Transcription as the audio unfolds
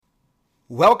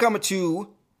Welcome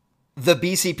to the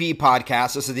BCP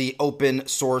Podcast. This is the open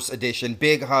source edition.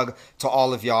 Big hug to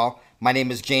all of y'all. My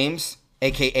name is James,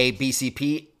 aka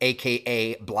BCP,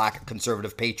 aka Black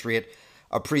Conservative Patriot.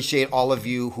 Appreciate all of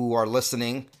you who are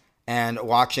listening and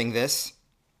watching this.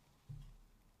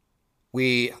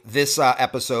 This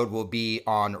episode will be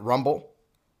on Rumble,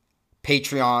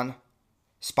 Patreon,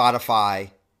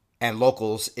 Spotify, and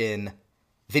Locals in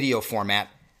video format,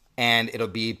 and it'll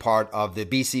be part of the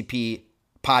BCP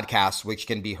Podcast, which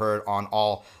can be heard on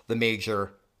all the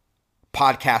major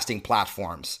podcasting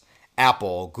platforms: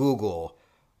 Apple, Google,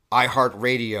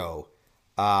 iHeartRadio,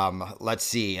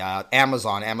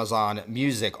 Amazon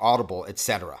Music, Audible,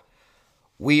 etc.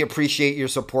 We appreciate your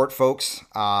support, folks,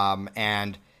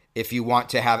 and if you want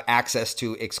to have access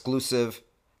to exclusive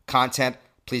content,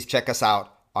 please check us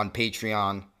out on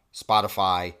Patreon,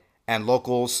 Spotify, and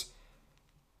Locals.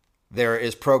 There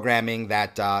is programming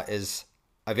that is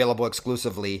available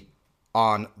exclusively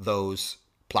on those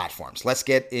platforms. Let's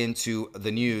get into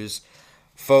the news.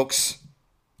 Folks,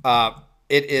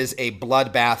 it is a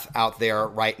bloodbath out there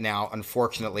right now,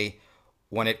 unfortunately,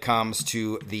 when it comes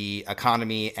to the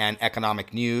economy and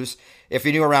economic news. If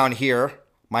you're new around here,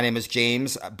 my name is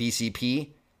James, BCP.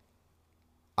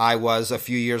 I was a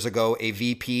few years ago a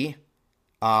VP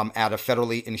at a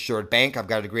federally insured bank. I've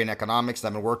got a degree in economics, and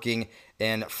I've been working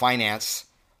in finance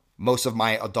most of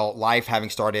my adult life,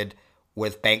 having started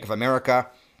with Bank of America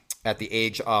at the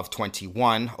age of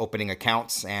 21, opening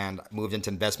accounts, and moved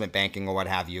into investment banking or what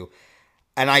have you.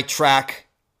 And I track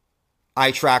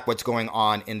what's going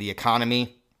on in the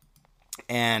economy,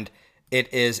 and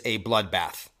it is a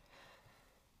bloodbath.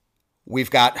 We've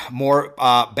got more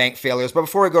bank failures, but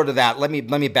before we go to that, let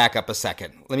me back up a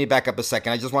second.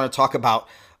 I just want to talk about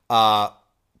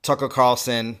Tucker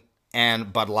Carlson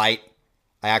and Bud Light.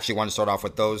 I actually want to start off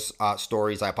with those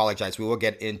stories. I apologize. We will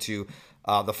get into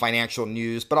the financial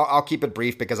news, but I'll keep it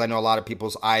brief because I know a lot of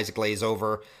people's eyes glaze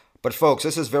over. But folks,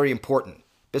 this is very important.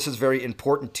 This is very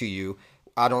important to you.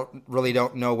 I don't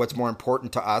know what's more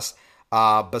important to us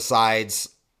besides,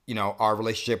 our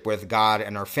relationship with God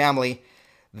and our family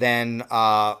than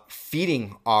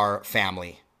feeding our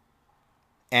family.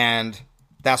 And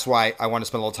that's why I want to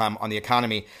spend a little time on the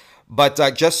economy.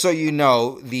 But just so you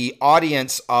know, the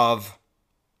audience of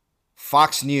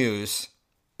Fox News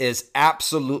is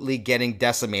absolutely getting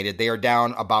decimated. They are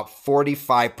down about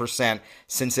 45%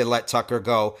 since they let Tucker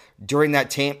go. During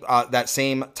that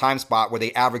same time spot where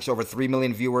they averaged over 3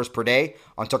 million viewers per day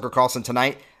on Tucker Carlson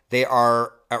Tonight, they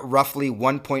are at roughly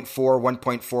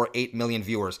 1.48 million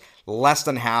viewers, less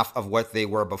than half of what they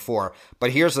were before.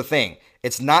 But here's the thing.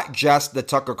 It's not just the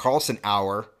Tucker Carlson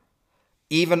hour.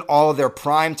 Even all of their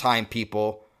primetime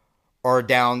people are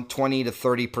down 20 to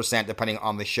 30%, depending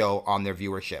on the show, on their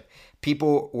viewership.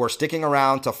 People were sticking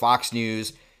around to Fox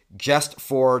News just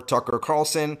for Tucker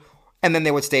Carlson, and then they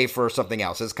would stay for something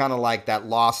else. It's kind of like that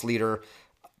loss leader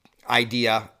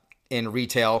idea in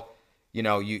retail.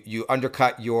 You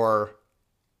undercut your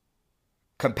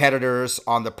competitors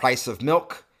on the price of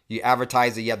milk. You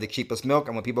advertise that you have the cheapest milk,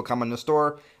 and when people come in the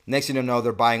store, next thing you know,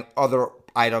 they're buying other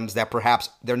items that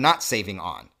perhaps they're not saving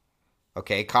on.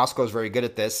 Okay, Costco is very good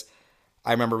at this.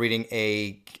 I remember reading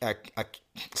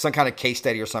some kind of case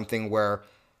study or something where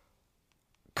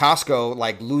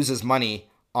Costco loses money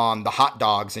on the hot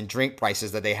dogs and drink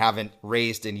prices that they haven't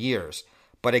raised in years.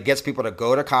 But it gets people to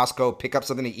go to Costco, pick up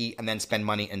something to eat, and then spend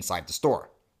money inside the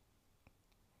store.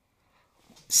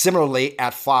 Similarly,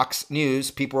 at Fox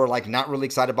News, people are not really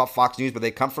excited about Fox News, but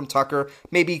they come from Tucker.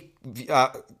 Maybe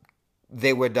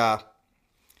they would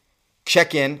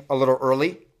check in a little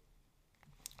early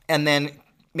and then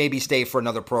maybe stay for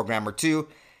another program or two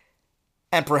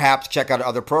and perhaps check out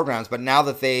other programs. But now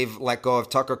that they've let go of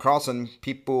Tucker Carlson,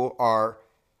 people are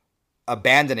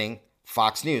abandoning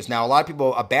Fox News. Now, a lot of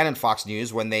people abandoned Fox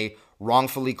News when they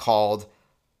wrongfully called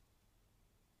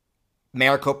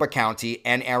Maricopa County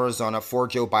and Arizona for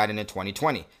Joe Biden in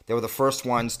 2020. They were the first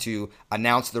ones to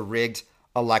announce the rigged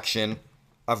election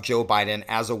of Joe Biden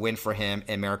as a win for him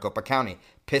in Maricopa County,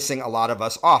 pissing a lot of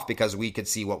us off because we could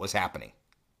see what was happening.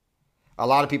 A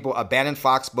lot of people abandoned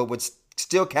Fox, but would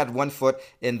still had one foot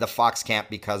in the Fox camp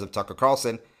because of Tucker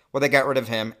Carlson. Well, they got rid of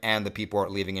him, and the people are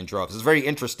leaving in droves. It's very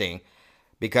interesting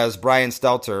because Brian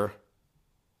Stelter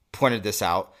pointed this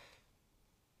out,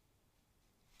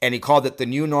 and he called it the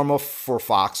new normal for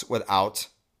Fox without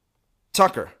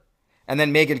Tucker. And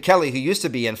then Megyn Kelly, who used to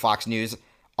be in Fox News,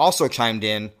 also chimed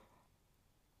in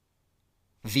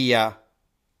via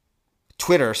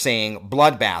Twitter saying,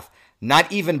 bloodbath,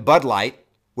 not even Bud Light,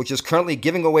 which is currently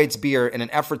giving away its beer in an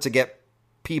effort to get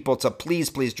people to please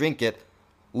drink it,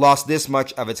 lost this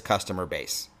much of its customer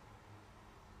base.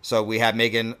 So we have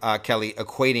Megyn Kelly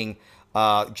equating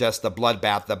just the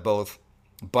bloodbath that both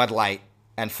Bud Light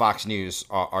and Fox News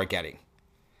are getting.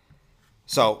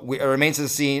 So it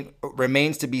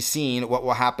remains to be seen what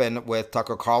will happen with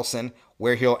Tucker Carlson,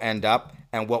 where he'll end up,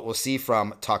 and what we'll see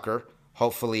from Tucker,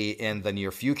 hopefully in the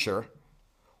near future.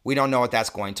 We don't know what that's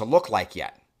going to look like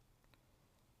yet.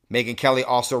 Megyn Kelly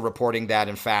also reporting that,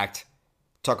 in fact,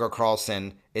 Tucker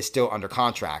Carlson is still under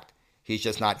contract. He's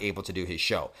just not able to do his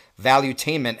show.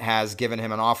 Valuetainment has given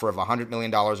him an offer of $100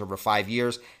 million over 5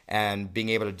 years and being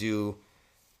able to do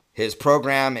his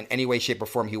program in any way, shape, or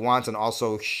form he wants, and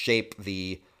also shape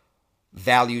the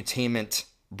Valuetainment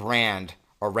brand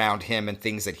around him and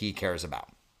things that he cares about.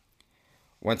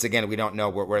 Once again, we don't know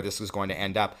where this is going to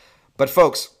end up. But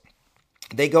folks,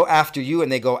 they go after you and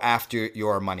they go after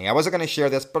your money. I wasn't going to share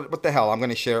this, but what the hell? I'm going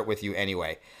to share it with you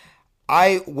anyway.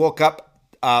 I woke up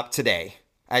today.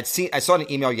 I saw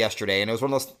an email yesterday, and it was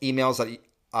one of those emails that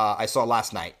I saw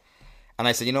last night. And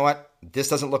I said, you know what? This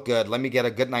doesn't look good. Let me get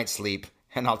a good night's sleep,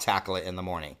 and I'll tackle it in the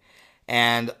morning.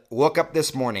 And woke up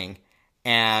this morning,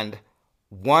 and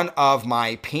one of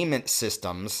my payment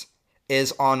systems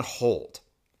is on hold.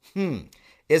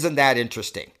 Isn't that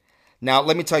interesting? Now,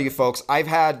 let me tell you, folks, I've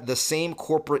had the same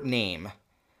corporate name,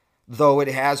 though it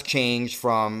has changed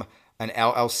from an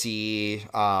LLC,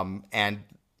 and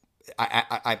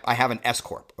I have an S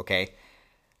Corp, okay?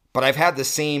 But I've had the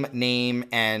same name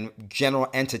and general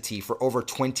entity for over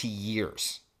 20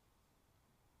 years.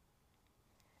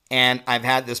 And I've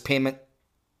had this payment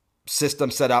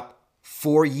system set up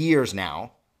for years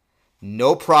now.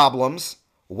 No problems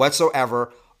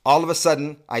whatsoever. All of a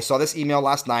sudden, I saw this email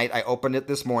last night. I opened it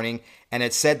this morning, and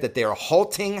it said that they're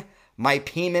halting my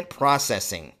payment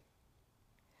processing.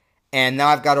 And now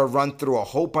I've got to run through a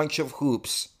whole bunch of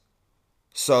hoops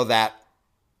so that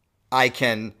I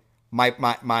can my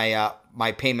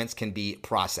payments can be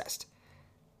processed.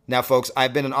 Now, folks,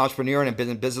 I've been an entrepreneur and been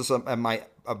in business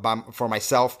for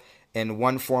myself in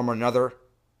one form or another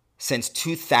since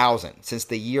 2000, since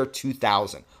the year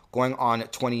 2000, going on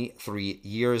 23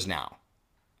 years now.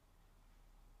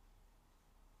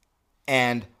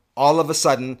 And all of a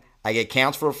sudden, I get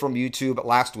canceled from YouTube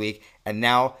last week, and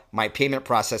now my payment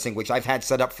processing, which I've had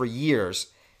set up for years,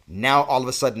 now all of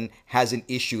a sudden has an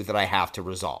issue that I have to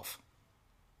resolve.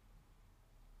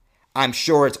 I'm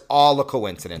sure it's all a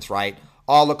coincidence, right?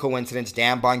 All a coincidence.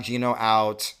 Dan Bongino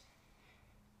out.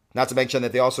 Not to mention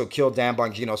that they also killed Dan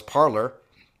Bongino's parlor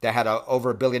that had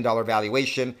over $1 billion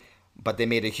valuation, but they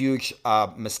made a huge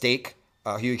mistake,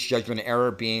 a huge judgment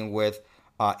error being with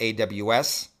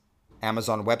AWS,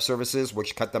 Amazon Web Services,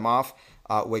 which cut them off,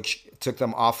 which took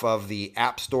them off of the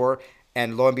App Store.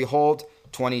 And lo and behold,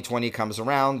 2020 comes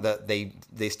around,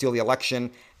 they steal the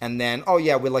election, and then, oh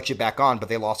yeah, we'll let you back on, but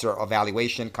they lost their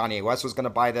evaluation. Kanye West was going to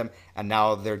buy them, and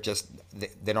now they're just,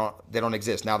 they don't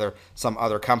exist. Now they're some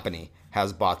other company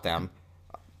has bought them,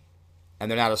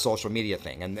 and they're not a social media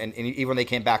thing. And even when they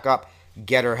came back up,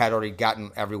 Getter had already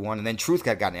gotten everyone, and then Truth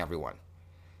had gotten everyone.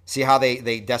 See how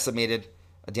they decimated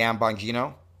Dan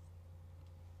Bongino?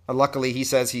 Luckily, he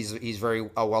says he's very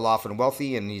well off and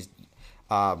wealthy, and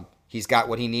he's got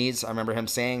what he needs. I remember him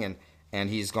saying, and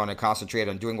he's going to concentrate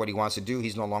on doing what he wants to do.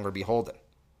 He's no longer beholden.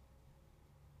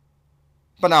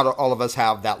 But not all of us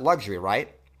have that luxury,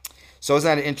 right? So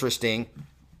isn't that interesting?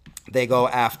 They go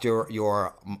after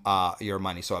your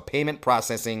money. So a payment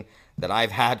processing that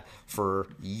I've had for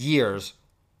years,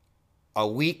 a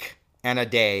week and a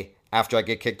day after I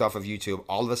get kicked off of YouTube,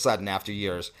 all of a sudden after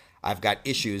years, I've got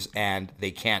issues and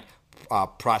they can't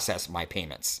process my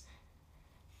payments.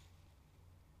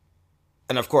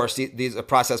 And of course, these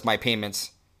process my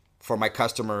payments for my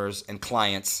customers and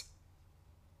clients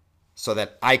so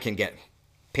that I can get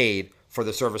paid for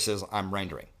the services I'm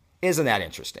rendering. Isn't that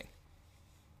interesting?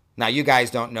 Now, you guys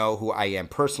don't know who I am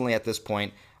personally at this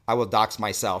point. I will dox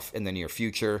myself in the near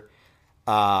future.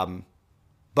 But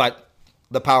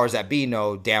the powers that be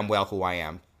know damn well who I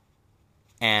am.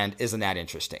 And isn't that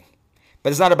interesting? But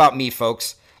it's not about me,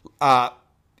 folks.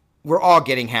 We're all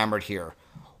getting hammered here.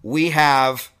 We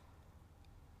have,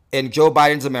 in Joe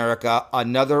Biden's America,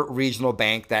 another regional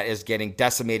bank that is getting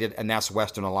decimated, and that's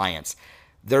Western Alliance.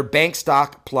 Their bank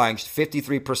stock plunged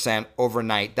 53%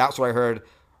 overnight. That's what I heard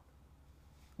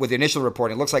with the initial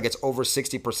reporting. It looks like it's over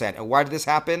 60%. And why did this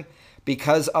happen?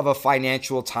 Because of a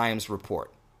Financial Times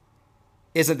report.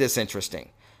 Isn't this interesting?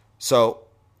 So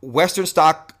Western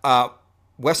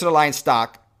Alliance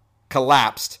stock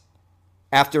collapsed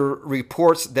after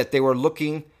reports that they were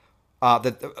looking,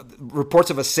 reports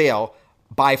of a sale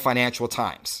by Financial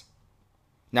Times.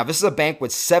 Now, this is a bank with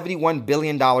 $71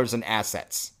 billion in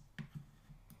assets.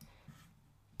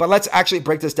 But let's actually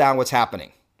break this down, what's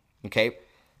happening. Okay.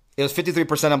 It was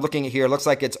 53%. I'm looking at here. It looks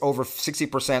like it's over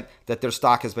 60% that their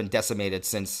stock has been decimated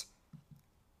since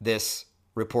this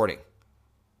reporting.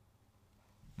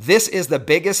 This is the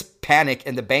biggest panic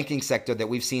in the banking sector that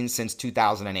we've seen since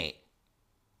 2008.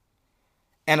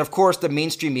 And of course, the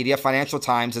mainstream media, Financial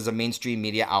Times is a mainstream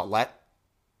media outlet,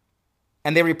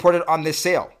 and they reported on this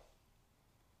sale.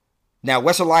 Now,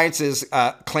 West Alliance is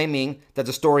claiming that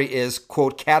the story is,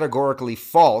 quote, categorically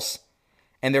false,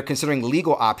 and they're considering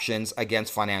legal options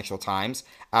against Financial Times.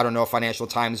 I don't know if Financial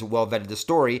Times well vetted the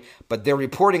story, but they're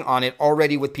reporting on it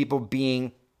already with people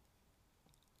being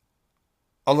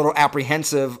a little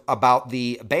apprehensive about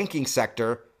the banking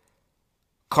sector,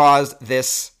 caused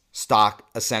this stock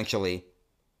essentially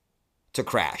to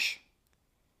crash.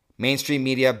 Mainstream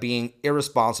media being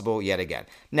irresponsible yet again.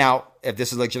 Now, if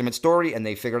this is a legitimate story and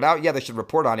they figure it out, yeah, they should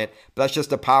report on it. But that's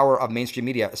just the power of mainstream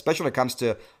media, especially when it comes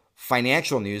to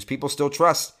financial news. People still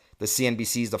trust the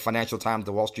CNBCs, the Financial Times,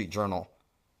 the Wall Street Journal,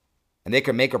 and they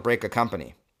can make or break a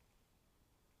company.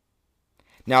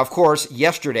 Now, of course,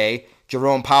 yesterday,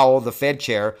 Jerome Powell, the Fed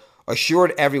chair,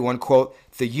 assured everyone, quote,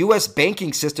 the U.S.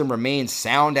 banking system remains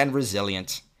sound and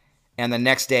resilient. And the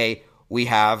next day, we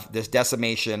have this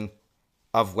decimation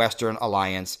of Western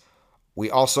Alliance.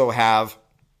 We also have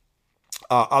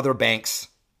other banks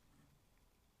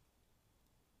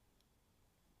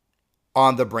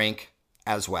on the brink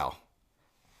as well.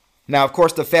 Now, of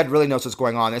course, the Fed really knows what's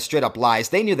going on. It's straight up lies.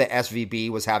 They knew that SVB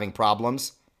was having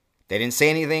problems. They didn't say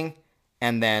anything,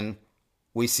 and then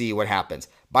we see what happens.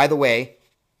 By the way,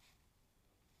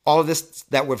 all of this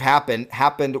that would have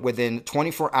happened within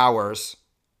 24 hours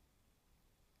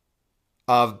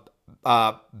of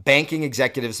banking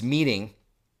executives meeting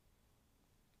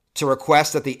to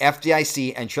request that the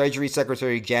FDIC and Treasury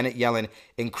Secretary Janet Yellen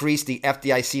increase the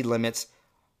FDIC limits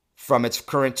from its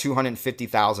current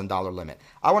 $250,000 limit.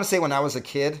 I want to say when I was a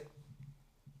kid,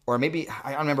 or maybe,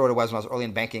 I don't remember what it was when I was early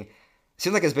in banking, it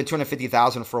seems like it's been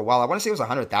 $250,000 for a while. I want to say it was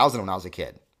 $100,000 when I was a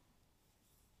kid.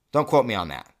 Don't quote me on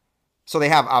that. So they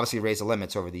have obviously raised the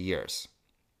limits over the years.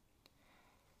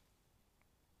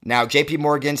 Now, JP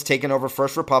Morgan's taken over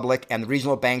First Republic, and the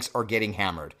regional banks are getting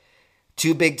hammered.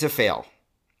 Too big to fail.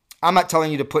 I'm not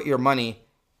telling you to put your money,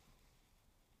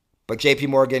 but JP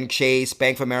Morgan, Chase,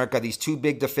 Bank of America, these too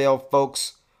big to fail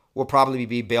folks will probably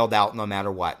be bailed out no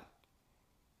matter what.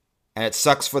 And it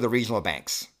sucks for the regional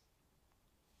banks.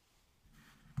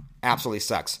 Absolutely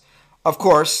sucks. Of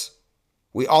course,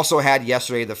 we also had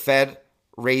yesterday the Fed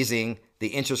raising the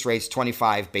interest rates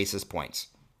 25 basis points,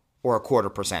 or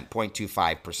 0.25%,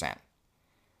 0.25%.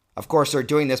 Of course, they're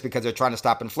doing this because they're trying to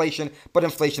stop inflation, but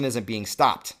inflation isn't being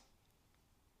stopped.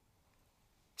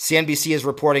 CNBC is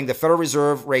reporting the Federal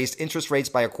Reserve raised interest rates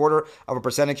by 0.25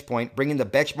 percentage point, bringing the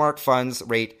benchmark funds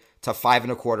rate to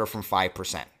 5.25% from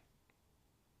 5%.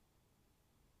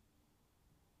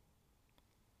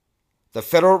 The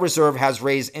Federal Reserve has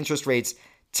raised interest rates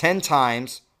 10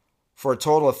 times for a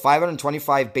total of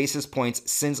 525 basis points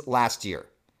since last year.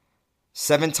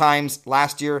 7 times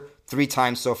last year, 3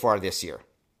 times so far this year.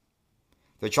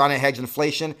 They're trying to hedge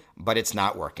inflation, but it's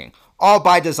not working. All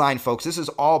by design, folks. This is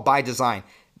all by design.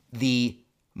 The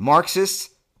Marxists,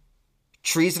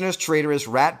 treasonous, traitorous,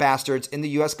 rat bastards in the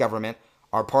U.S. government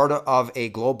are part of a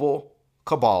global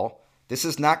cabal. This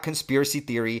is not conspiracy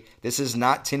theory. This is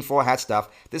not tinfoil hat stuff.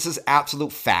 This is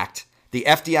absolute fact. The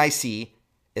FDIC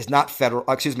is not federal.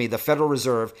 The Federal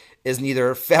Reserve is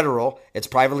neither federal, it's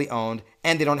privately owned,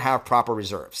 and they don't have proper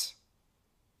reserves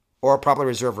or proper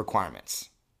reserve requirements.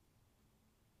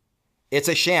 It's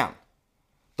a sham.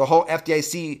 The whole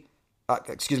FDIC, I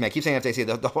keep saying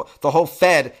FDIC, the whole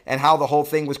Fed and how the whole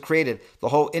thing was created, the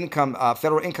whole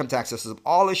federal income tax system,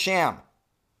 all a sham.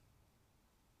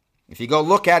 If you go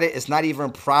look at it, it's not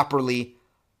even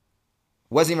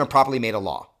wasn't even properly made a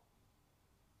law.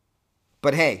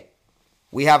 But hey,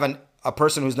 we have a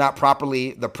person who's not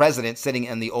properly the president sitting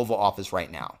in the Oval Office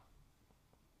right now.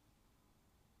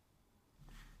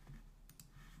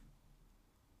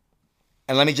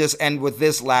 And let me just end with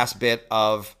this last bit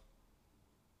of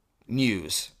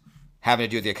news having to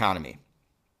do with the economy.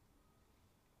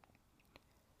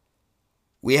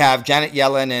 We have Janet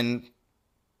Yellen and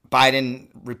Biden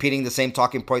repeating the same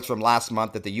talking points from last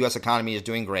month that the U.S. economy is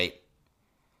doing great.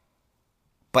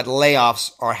 But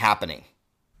layoffs are happening.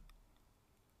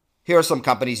 Here are some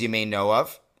companies you may know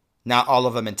of. Not all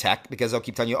of them in tech, because they'll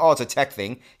keep telling you, oh, it's a tech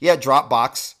thing. Yeah,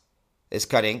 Dropbox is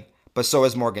cutting, but so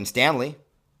is Morgan Stanley.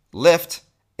 Lyft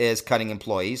is cutting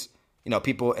employees.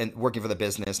 People working for the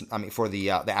business, for the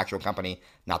actual company,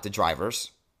 not the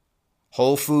drivers.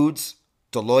 Whole Foods,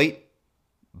 Deloitte,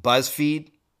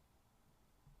 BuzzFeed,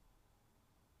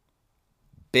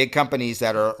 Big companies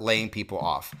that are laying people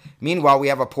off. Meanwhile, we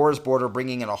have a porous border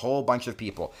bringing in a whole bunch of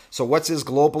people. So what's his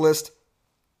globalist,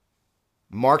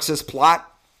 Marxist plot?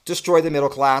 Destroy the middle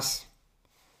class.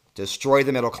 Destroy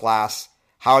the middle class.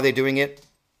 How are they doing it?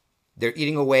 They're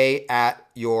eating away at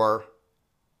your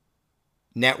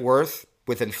net worth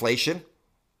with inflation.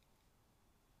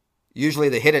 Usually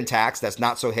the hidden tax that's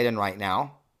not so hidden right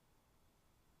now.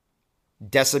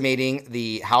 Decimating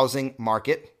the housing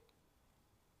market.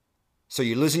 So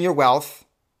you're losing your wealth.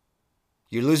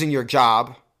 You're losing your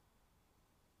job.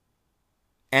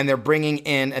 And they're bringing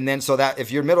in, and then so that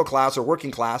if you're middle class or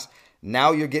working class,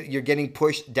 now you're getting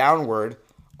pushed downward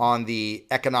on the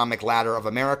economic ladder of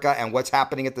America. And what's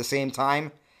happening at the same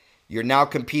time? You're now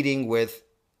competing with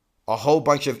a whole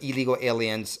bunch of illegal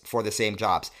aliens for the same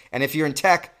jobs. And if you're in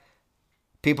tech,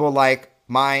 people like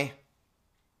my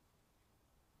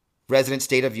resident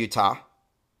state of Utah,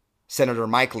 Senator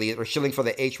Mike Lee, are shilling for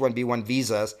the H-1B1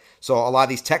 visas. So a lot of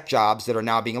these tech jobs that are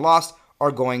now being lost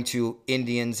are going to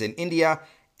Indians in India,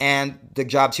 and the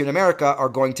jobs here in America are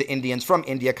going to Indians from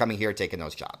India coming here taking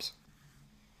those jobs.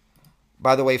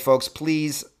 By the way, folks,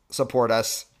 please support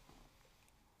us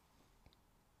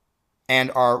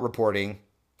and our reporting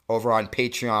over on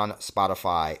Patreon,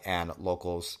 Spotify, and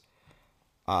Locals.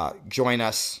 Join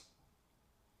us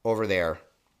over there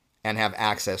and have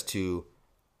access to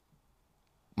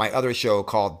my other show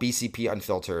called BCP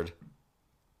Unfiltered,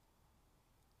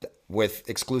 with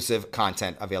exclusive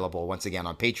content available once again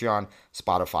on Patreon,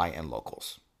 Spotify, and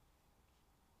Locals.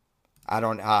 I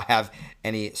don't have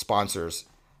any sponsors.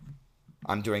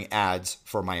 I'm doing ads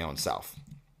for my own self.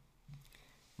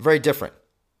 Very different.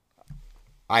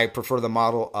 I prefer the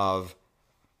model of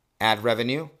ad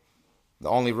revenue. The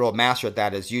only real master at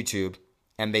that is YouTube,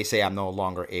 and they say I'm no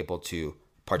longer able to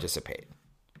participate.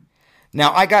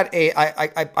 Now,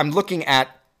 I'm looking at,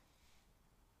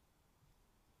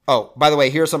 oh, by the way,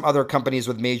 here are some other companies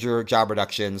with major job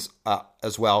reductions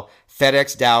as well.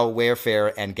 FedEx, Dow,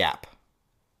 Wayfair, and Gap,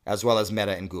 as well as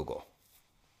Meta and Google.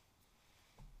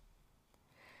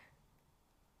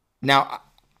 Now,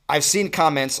 I've seen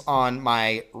comments on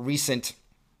my recent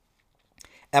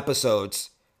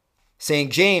episodes saying,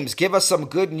 James, give us some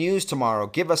good news tomorrow.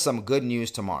 Give us some good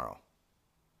news tomorrow.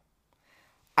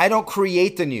 I don't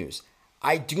create the news.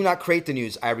 I do not create the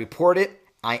news. I report it,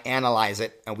 I analyze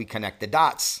it, and we connect the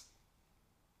dots.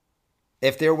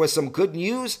 If there was some good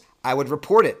news, I would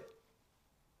report it.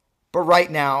 But right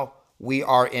now, we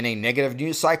are in a negative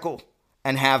news cycle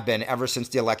and have been ever since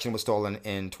the election was stolen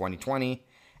in 2020,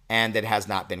 and it has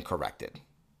not been corrected.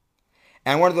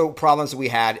 And one of the problems that we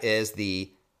had is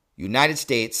the United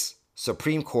States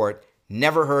Supreme Court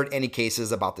never heard any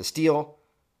cases about the steal,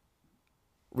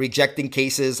 rejecting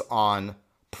cases on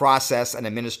process and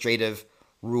administrative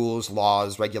rules,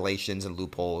 laws, regulations, and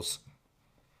loopholes,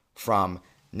 from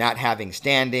not having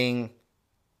standing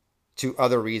to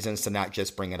other reasons to not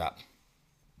just bring it up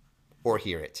or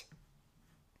hear it.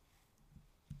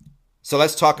 So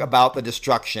let's talk about the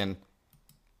destruction,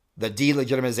 the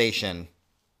delegitimization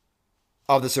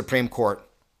of the Supreme Court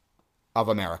of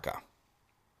America.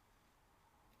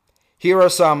 Here are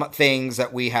some things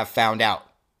that we have found out.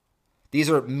 These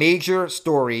are major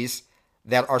stories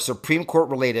that are Supreme Court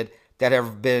related that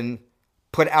have been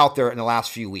put out there in the last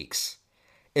few weeks.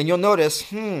 And you'll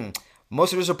notice,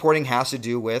 most of this reporting has to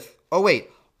do with,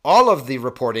 all of the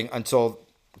reporting until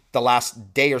the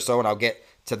last day or so, and I'll get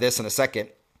to this in a second,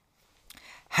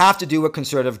 have to do with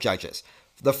conservative judges.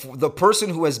 The person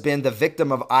who has been the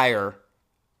victim of ire,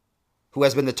 who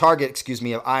has been the target,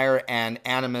 of ire and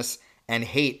animus and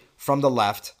hate from the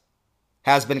left,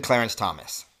 has been Clarence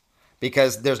Thomas.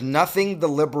 Because there's nothing the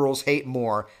liberals hate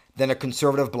more than a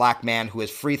conservative black man who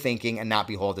is free thinking and not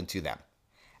beholden to them.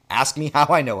 Ask me how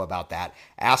I know about that.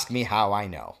 Ask me how I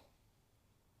know.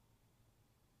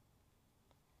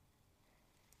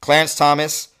 Clarence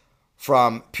Thomas,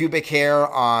 from pubic hair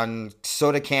on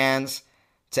soda cans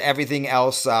to everything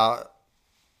else, I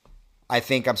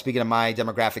think I'm speaking of my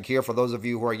demographic here. For those of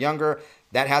you who are younger,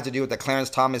 that had to do with the Clarence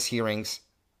Thomas hearings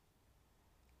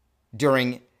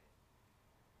during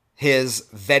his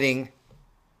vetting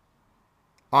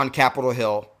on Capitol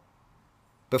Hill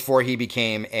before he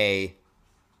became a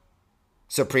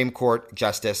Supreme Court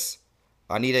Justice.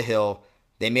 Anita Hill,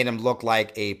 they made him look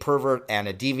like a pervert and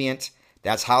a deviant.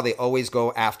 That's how they always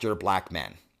go after black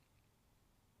men.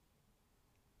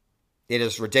 It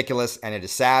is ridiculous and it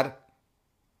is sad.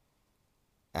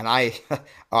 And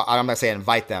I'm not saying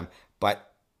invite them,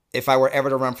 but if I were ever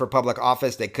to run for public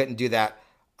office, they couldn't do that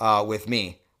with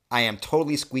me. I am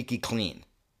totally squeaky clean.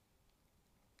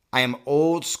 I am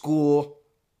old school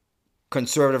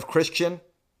conservative Christian.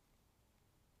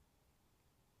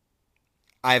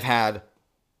 I've had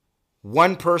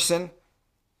one person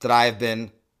that I've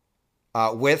been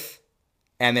with,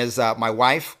 and is my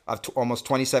wife of almost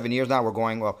 27 years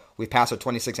now. We've passed our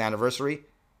 26th anniversary.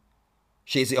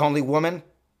 She's the only woman,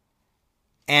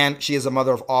 and she is the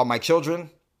mother of all my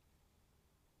children.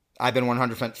 I've been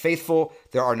 100% faithful.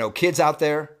 There are no kids out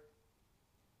there.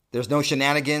 There's no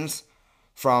shenanigans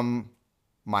from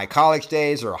my college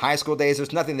days or high school days.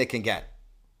 There's nothing they can get.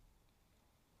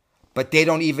 But they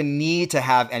don't even need to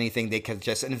have anything. They can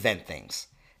just invent things.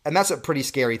 And that's a pretty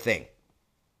scary thing.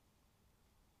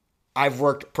 I've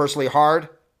worked personally hard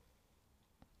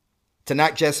to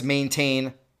not just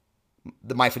maintain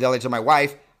my fidelity to my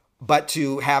wife, but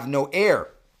to have no heir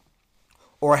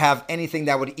or have anything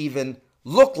that would even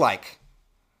look like,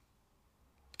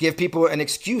 give people an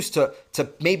excuse to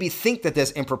maybe think that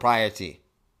there's impropriety.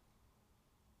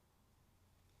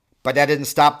 But that didn't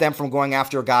stop them from going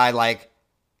after a guy like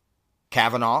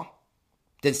Kavanaugh.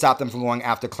 Didn't stop them from going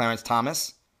after Clarence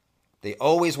Thomas. They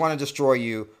always want to destroy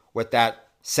you with that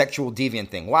sexual deviant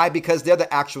thing. Why? Because they're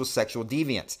the actual sexual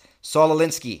deviants. Saul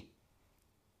Alinsky.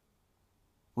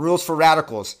 Rules for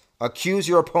radicals. Accuse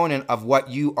your opponent of what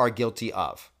you are guilty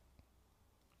of.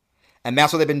 And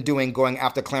that's what they've been doing, going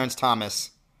after Clarence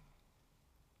Thomas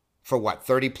for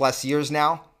 30 plus years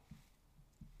now?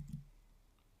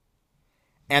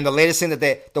 And the latest thing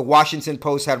that the Washington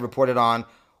Post had reported on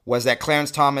was that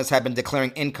Clarence Thomas had been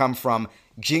declaring income from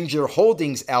Ginger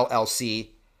Holdings LLC,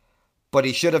 but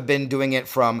he should have been doing it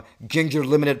from Ginger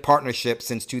Limited Partnership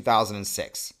since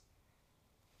 2006.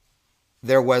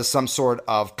 There was some sort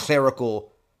of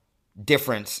clerical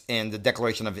difference in the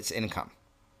declaration of its income.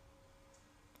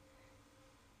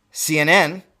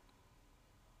 CNN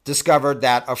discovered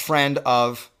that a friend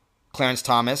of Clarence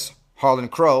Thomas, Harlan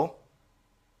Crow,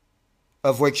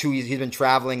 of which he's been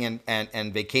traveling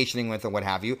and vacationing with and what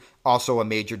have you, also a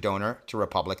major donor to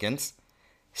Republicans.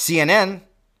 CNN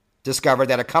discovered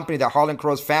that a company that Harlan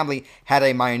Crow's family had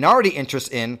a minority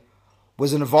interest in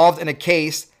was involved in a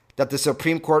case that the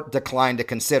Supreme Court declined to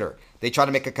consider. They try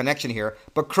to make a connection here,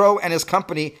 but Crow and his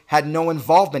company had no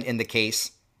involvement in the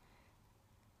case,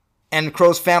 and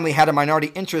Crow's family had a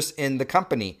minority interest in the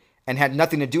company and had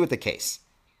nothing to do with the case.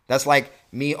 That's like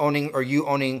me owning or you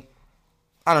owning,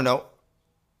 I don't know,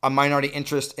 a minority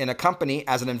interest in a company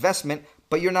as an investment,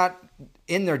 but you're not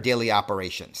in their daily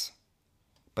operations.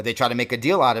 But they try to make a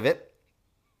deal out of it.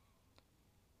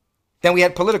 Then we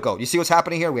had Politico. You see what's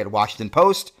happening here? We had Washington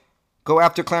Post go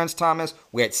after Clarence Thomas.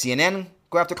 We had CNN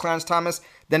go after Clarence Thomas.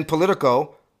 Then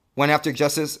Politico went after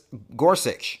Justice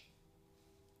Gorsuch.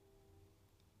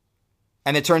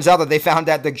 And it turns out that they found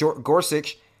that the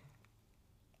Gorsuch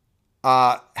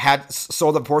had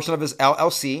sold a portion of his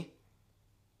LLC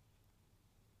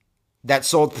that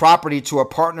sold property to a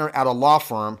partner at a law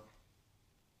firm.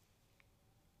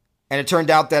 And it turned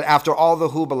out that after all the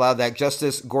hoopla that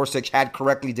Justice Gorsuch had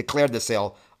correctly declared the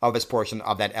sale of his portion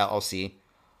of that LLC,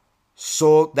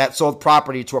 sold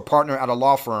property to a partner at a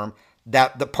law firm,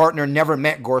 that the partner never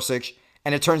met Gorsuch,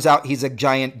 and it turns out he's a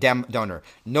giant Dem donor.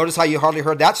 Notice how you hardly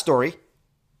heard that story.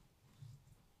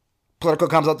 Politico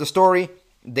comes out the story,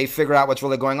 they figure out what's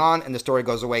really going on, and the story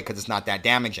goes away because it's not that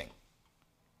damaging.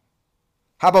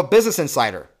 How about Business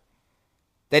Insider?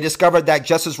 They discovered that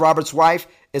Justice Roberts' wife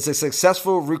is a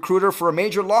successful recruiter for a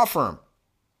major law firm.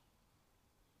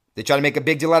 They try to make a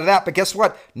big deal out of that, but guess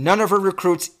what? None of her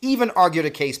recruits even argued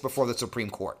a case before the Supreme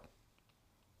Court.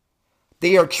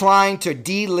 They are trying to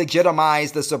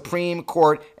delegitimize the Supreme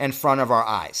Court in front of our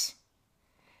eyes.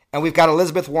 And we've got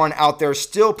Elizabeth Warren out there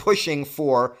still pushing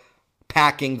for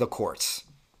packing the courts.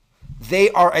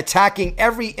 They are attacking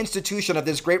every institution of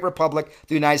this great republic,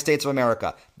 the United States of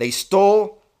America. They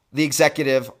stole the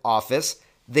executive office.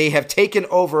 They have taken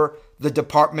over the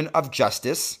Department of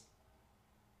Justice.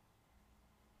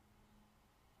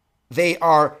 They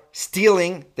are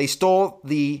stealing. They stole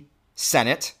the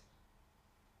Senate.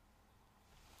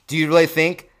 Do you really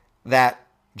think that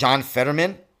John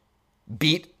Fetterman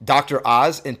beat Dr.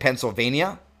 Oz in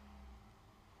Pennsylvania?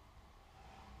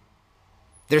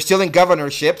 They're stealing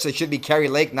governorships. It should be Carrie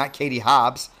Lake, not Katie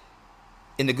Hobbs,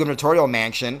 in the gubernatorial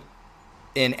mansion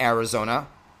in Arizona.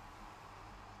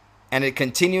 And it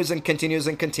continues and continues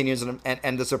and continues.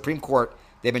 And the Supreme Court,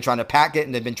 they've been trying to pack it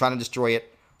and they've been trying to destroy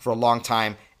it for a long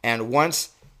time. And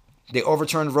once they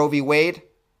overturned Roe v. Wade,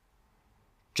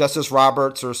 Justice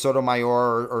Roberts or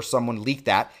Sotomayor or someone leaked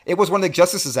that. It was one of the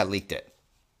justices that leaked it.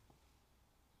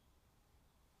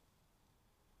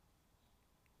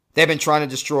 They've been trying to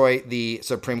destroy the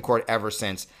Supreme Court ever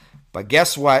since. But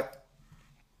guess what?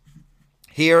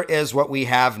 Here is what we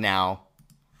have now.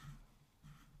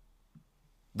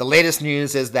 The latest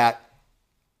news is that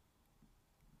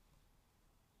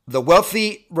The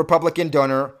wealthy Republican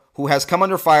donor who has come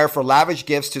under fire for lavish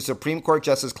gifts to Supreme Court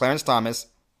Justice Clarence Thomas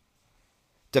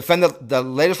defended the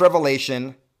latest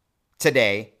revelation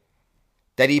today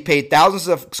that he paid thousands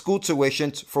of school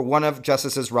tuitions for one of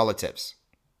Justice's relatives.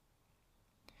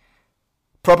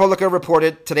 ProPublica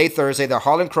reported today, Thursday, that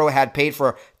Harlan Crow had paid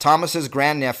for Thomas's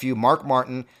grandnephew, Mark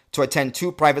Martin, to attend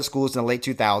two private schools in the late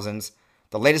 2000s,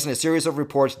 the latest in a series of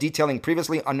reports detailing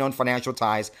previously unknown financial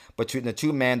ties between the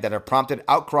two men that have prompted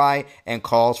outcry and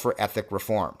calls for ethic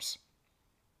reforms.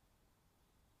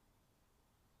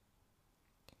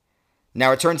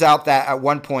 Now, it turns out that at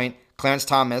one point, Clarence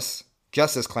Thomas,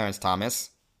 Justice Clarence Thomas,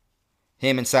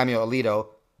 him and Samuel Alito,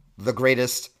 the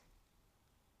greatest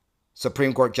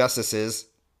Supreme Court justices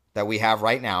that we have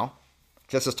right now,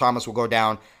 Justice Thomas will go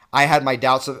down. I had my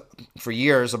doubts for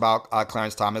years about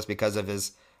Clarence Thomas because of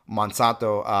his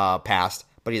Monsanto past,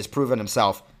 but he has proven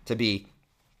himself to be,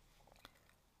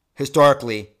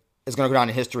 historically, is going to go down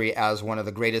in history as one of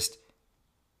the greatest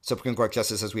Supreme Court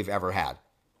justices we've ever had,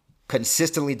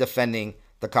 consistently defending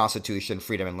the Constitution,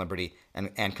 freedom and liberty,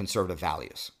 and conservative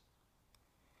values.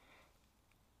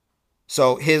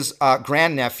 So his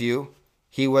grandnephew,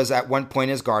 he was at one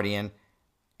point his guardian,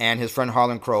 and his friend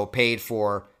Harlan Crow paid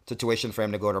for the tuition for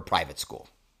him to go to private school.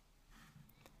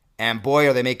 And boy,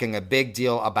 are they making a big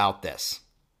deal about this.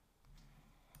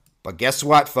 But guess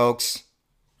what, folks?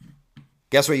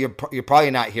 Guess what you're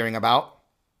probably not hearing about?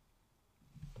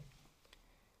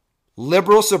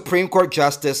 Liberal Supreme Court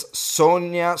Justice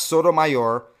Sonia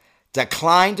Sotomayor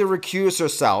declined to recuse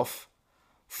herself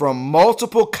from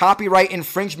multiple copyright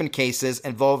infringement cases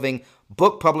involving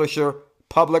book publisher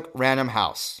Public Random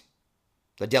House.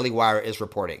 The Daily Wire is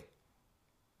reporting.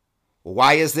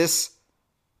 Why is this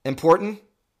important?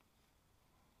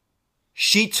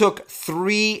 She took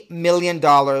 $3 million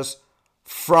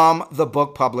from the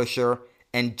book publisher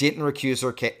and didn't recuse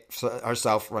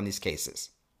herself from these cases.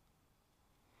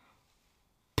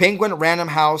 Penguin Random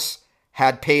House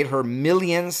had paid her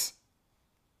millions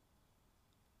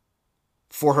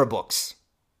for her books.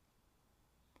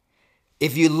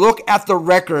 If you look at the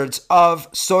records of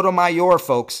Sotomayor,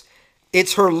 folks,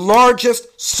 it's her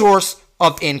largest source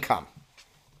of income.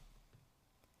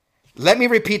 Let me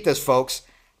repeat this, folks.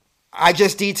 I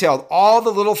just detailed all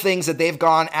the little things that they've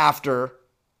gone after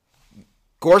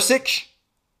Gorsuch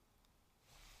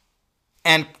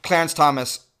and Clarence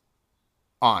Thomas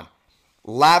on.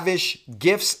 Lavish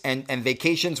gifts and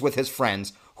vacations with his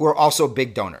friends, who are also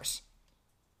big donors.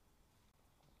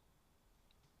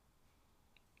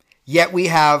 Yet we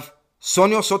have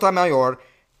Sonia Sotomayor,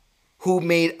 who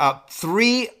made up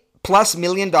 $3+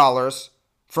 million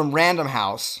from Random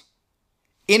House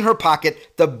in her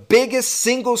pocket, the biggest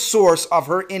single source of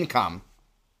her income.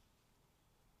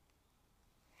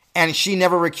 And she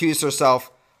never recused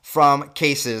herself from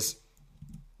cases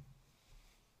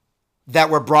that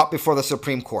were brought before the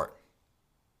Supreme Court.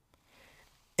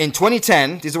 In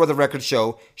 2010, these are what the records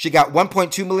show, she got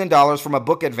 $1.2 million from a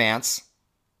book advance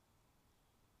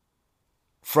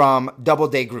from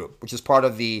Doubleday Group, which is part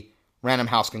of the Random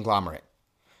House conglomerate.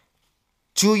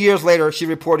 2 years later, she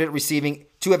reported receiving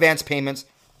 2 advance payments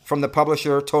from the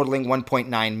publisher totaling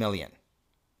 $1.9 million.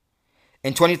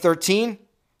 In 2013,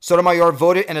 Sotomayor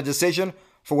voted in a decision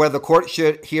for whether the court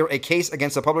should hear a case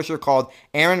against a publisher called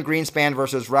Aaron Greenspan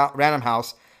versus Random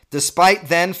House, despite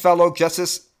then fellow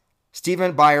Justice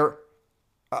Stephen Breyer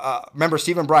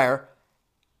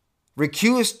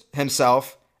recused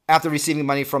himself after receiving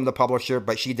money from the publisher,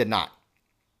 but she did not.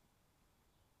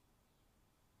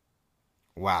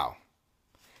 Wow.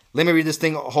 Let me read this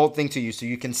whole thing to you so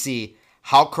you can see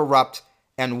how corrupt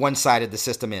and one-sided the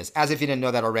system is. As if you didn't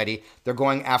know that already, they're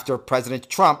going after President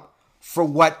Trump for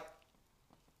what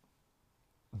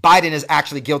Biden is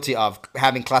actually guilty of,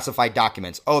 having classified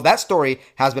documents. Oh, that story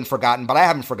has been forgotten, but I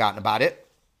haven't forgotten about it.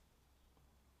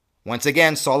 Once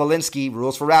again, Saul Alinsky,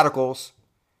 Rules for Radicals.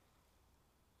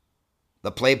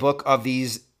 The playbook of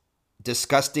these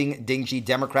disgusting, dingy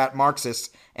Democrat Marxists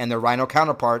and their rhino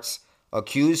counterparts: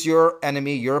 accuse your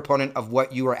enemy, your opponent, of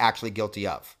what you are actually guilty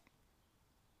of.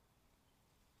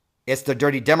 It's the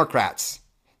dirty Democrats.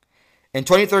 In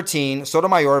 2013,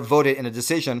 Sotomayor voted in a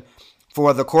decision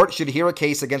for the court should hear a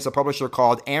case against a publisher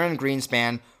called Aaron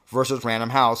Greenspan versus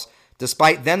Random House,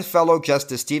 despite then fellow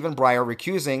Justice Stephen Breyer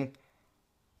recusing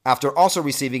after also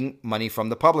receiving money from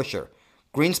the publisher.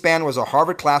 Greenspan was a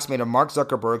Harvard classmate of Mark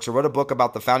Zuckerberg's, who wrote a book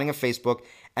about the founding of Facebook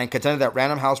and contended that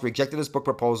Random House rejected his book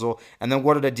proposal and then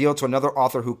awarded a deal to another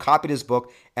author who copied his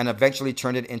book and eventually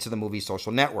turned it into the movie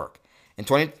Social Network. In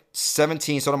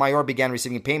 2017, Sotomayor began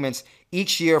receiving payments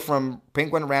each year from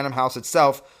Penguin Random House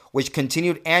itself, which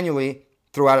continued annually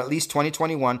throughout at least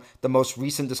 2021, the most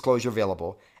recent disclosure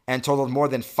available, and totaled more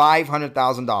than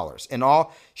 $500,000. In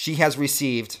all, she has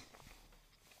received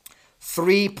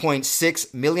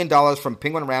 $3.6 million from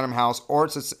Penguin Random House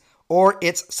or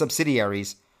its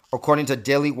subsidiaries, according to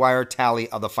Daily Wire tally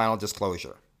of the final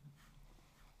disclosure.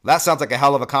 That sounds like a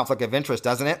hell of a conflict of interest,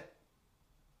 doesn't it?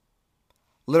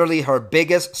 Literally her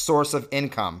biggest source of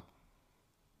income,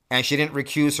 and she didn't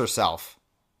recuse herself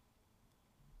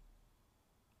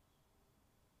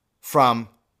from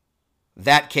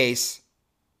that case.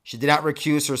 She did not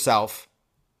recuse herself,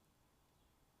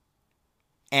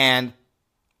 and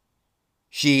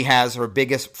she has her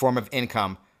biggest form of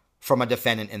income from a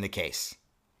defendant in the case.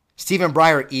 Stephen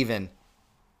Breyer even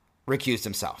recused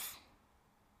himself.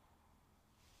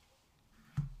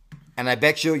 And I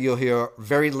bet you'll hear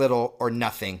very little or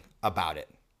nothing about it.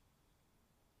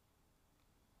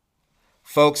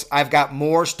 Folks, I've got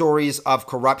more stories of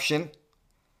corruption.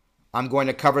 I'm going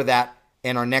to cover that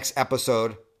in our next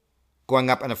episode, going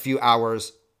up in a few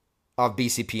hours, of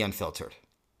BCP Unfiltered.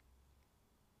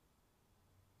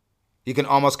 You can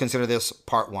almost consider this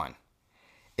part one.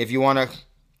 If you want to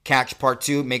catch part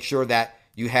two, make sure that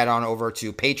you head on over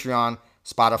to Patreon,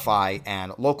 Spotify,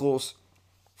 and Locals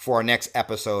for our next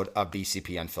episode of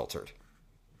BCP Unfiltered.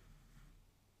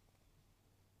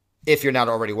 If you're not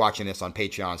already watching this on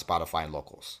Patreon, Spotify, and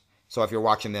Locals. So if you're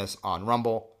watching this on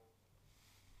Rumble,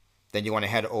 then you want to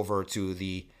head over to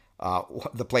the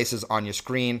places on your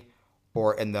screen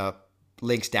or in the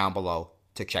links down below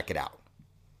to check it out.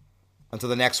 Until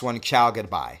the next one, ciao,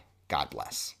 goodbye. God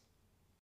bless.